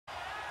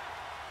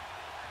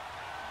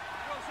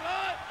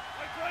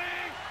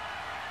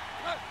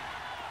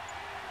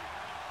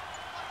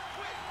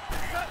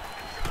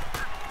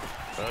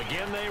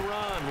Again they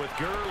run with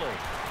Gurley.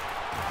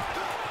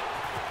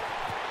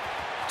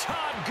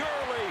 Todd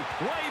Gurley,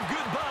 wave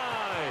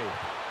goodbye.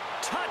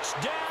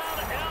 Touchdown,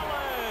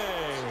 L.A.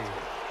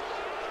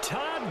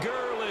 Todd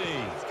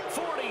Gurley,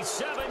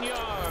 47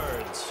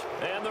 yards.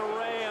 And the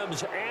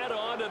Rams add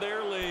on to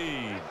their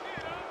lead.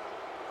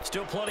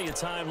 Still plenty of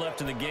time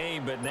left in the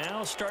game, but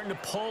now starting to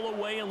pull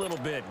away a little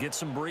bit. Get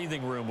some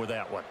breathing room with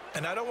that one.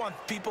 And I don't want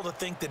people to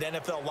think that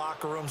NFL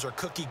locker rooms are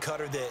cookie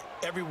cutter, that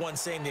everyone's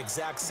saying the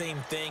exact same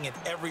thing in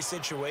every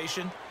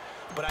situation.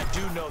 But I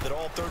do know that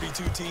all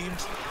 32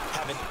 teams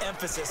have an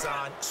emphasis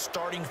on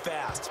starting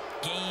fast.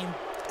 Game,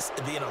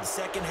 the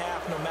second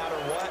half, no matter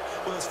what,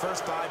 whether it's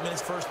first 5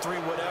 minutes, first 3,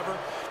 whatever,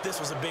 this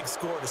was a big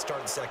score to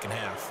start the second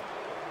half.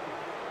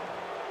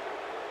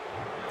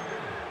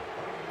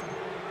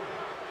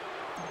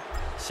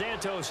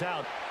 Santos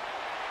out.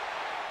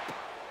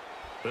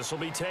 This will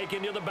be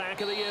taken to the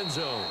back of the end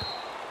zone.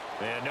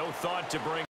 And no thought to bring